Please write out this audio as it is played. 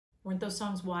Weren't those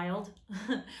songs wild?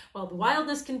 Well, the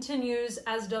wildness continues,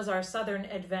 as does our southern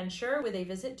adventure with a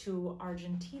visit to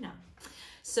Argentina.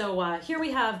 So here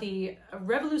we have the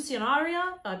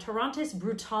Revolucionaria Torrontés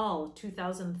Brutal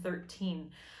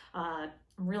 2013. I'm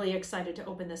really excited to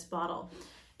open this bottle.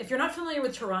 If you're not familiar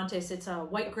with Torrontés, it's a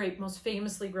white grape most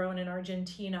famously grown in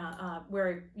Argentina,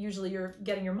 where usually you're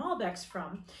getting your Malbecs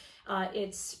from.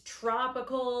 It's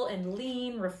tropical and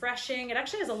lean, refreshing. It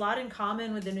actually has a lot in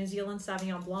common with the New Zealand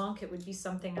Sauvignon Blanc. It would be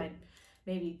something I'd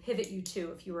maybe pivot you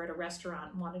to if you were at a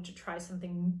restaurant and wanted to try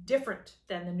something different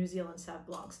than the New Zealand Sauv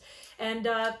Blancs. And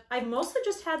I've mostly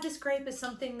just had this grape as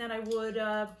something that I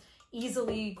would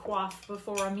easily quaff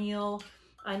before a meal.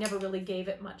 I never really gave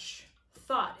it much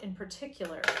thought in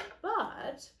particular,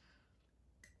 but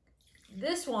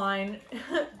this wine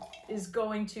is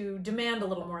going to demand a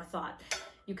little more thought.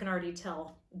 You can already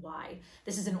tell why.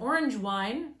 This is an orange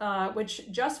wine,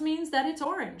 which just means that it's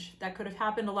orange. That could have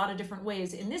happened a lot of different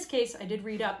ways. In this case, I did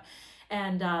read up,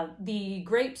 and the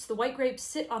grapes, the white grapes,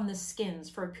 sit on the skins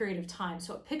for a period of time.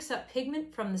 So it picks up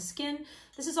pigment from the skin.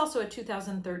 This is also a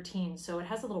 2013, so it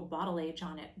has a little bottle age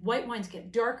on it. White wines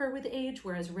get darker with age,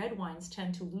 whereas red wines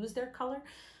tend to lose their color.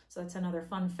 So that's another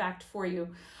fun fact for you.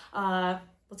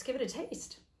 Let's give it a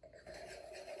taste.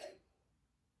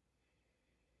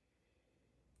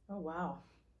 Oh, wow.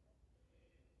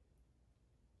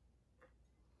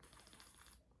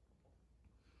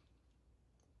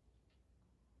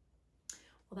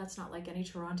 Well, that's not like any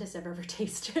Torrontés I've ever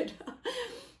tasted.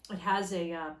 It has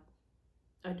a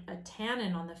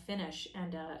tannin on the finish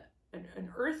and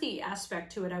an earthy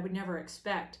aspect to it I would never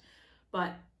expect,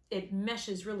 but it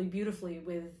meshes really beautifully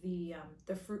with the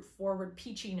fruit-forward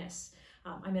peachiness.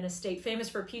 I'm in a state famous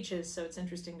for peaches, so it's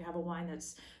interesting to have a wine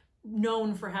that's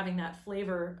known for having that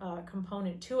flavor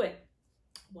component to it.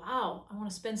 Wow, I want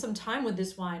to spend some time with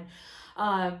this wine.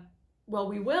 Well,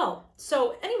 we will.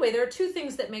 So anyway, there are two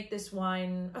things that make this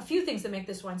wine, a few things that make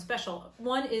this wine special.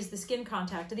 One is the skin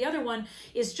contact. The other one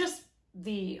is just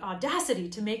the audacity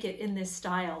to make it in this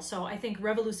style. So I think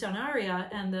Revolucionaria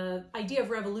and the idea of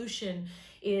revolution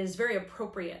is very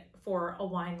appropriate for a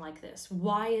wine like this.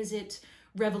 Why is it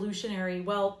revolutionary?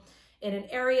 Well, in an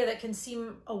area that can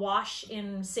seem awash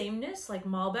in sameness, like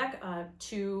Malbec,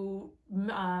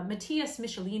 Matthias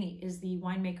Michelini is the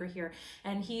winemaker here,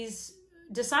 and he's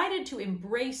decided to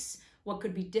embrace what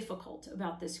could be difficult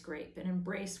about this grape and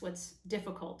embrace what's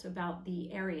difficult about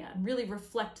the area and really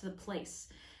reflect the place.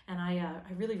 And I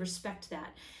really respect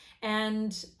that.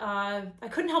 And I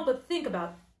couldn't help but think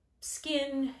about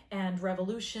skin and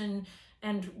revolution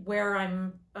and where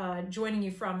I'm joining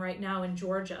you from right now in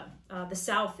Georgia. The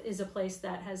South is a place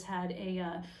that has had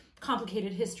a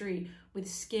complicated history with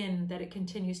skin that it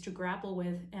continues to grapple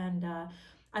with. And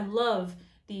I love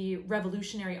the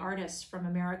revolutionary artists from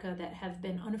America that have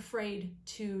been unafraid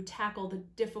to tackle the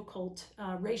difficult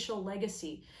racial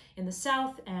legacy in the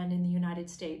South and in the United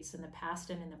States in the past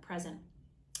and in the present.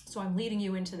 So I'm leading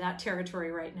you into that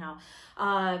territory right now.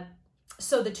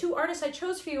 So the two artists I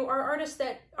chose for you are artists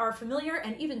that are familiar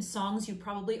and even songs you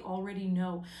probably already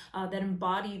know that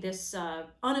embody this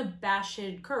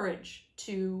unabashed courage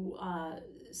to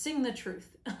sing the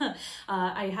truth.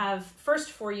 I have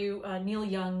first for you Neil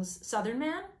Young's Southern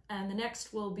Man, and the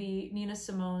next will be Nina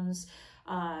Simone's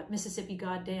Mississippi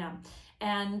Goddam.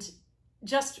 And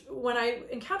just when I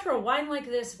encounter a wine like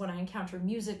this, when I encounter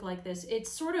music like this,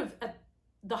 it's sort of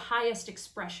the highest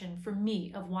expression for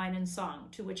me of wine and song,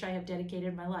 to which I have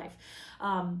dedicated my life.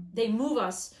 They move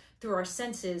us through our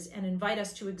senses and invite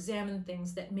us to examine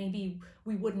things that maybe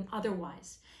we wouldn't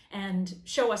otherwise, and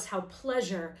show us how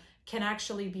pleasure can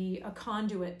actually be a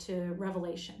conduit to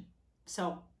revelation.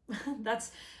 So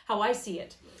that's how I see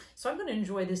it. So I'm going to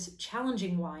enjoy this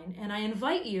challenging wine, and I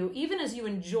invite you, even as you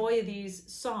enjoy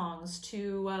these songs,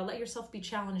 to let yourself be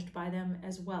challenged by them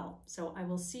as well. So I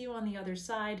will see you on the other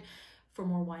side for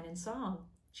more wine and song.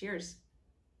 Cheers.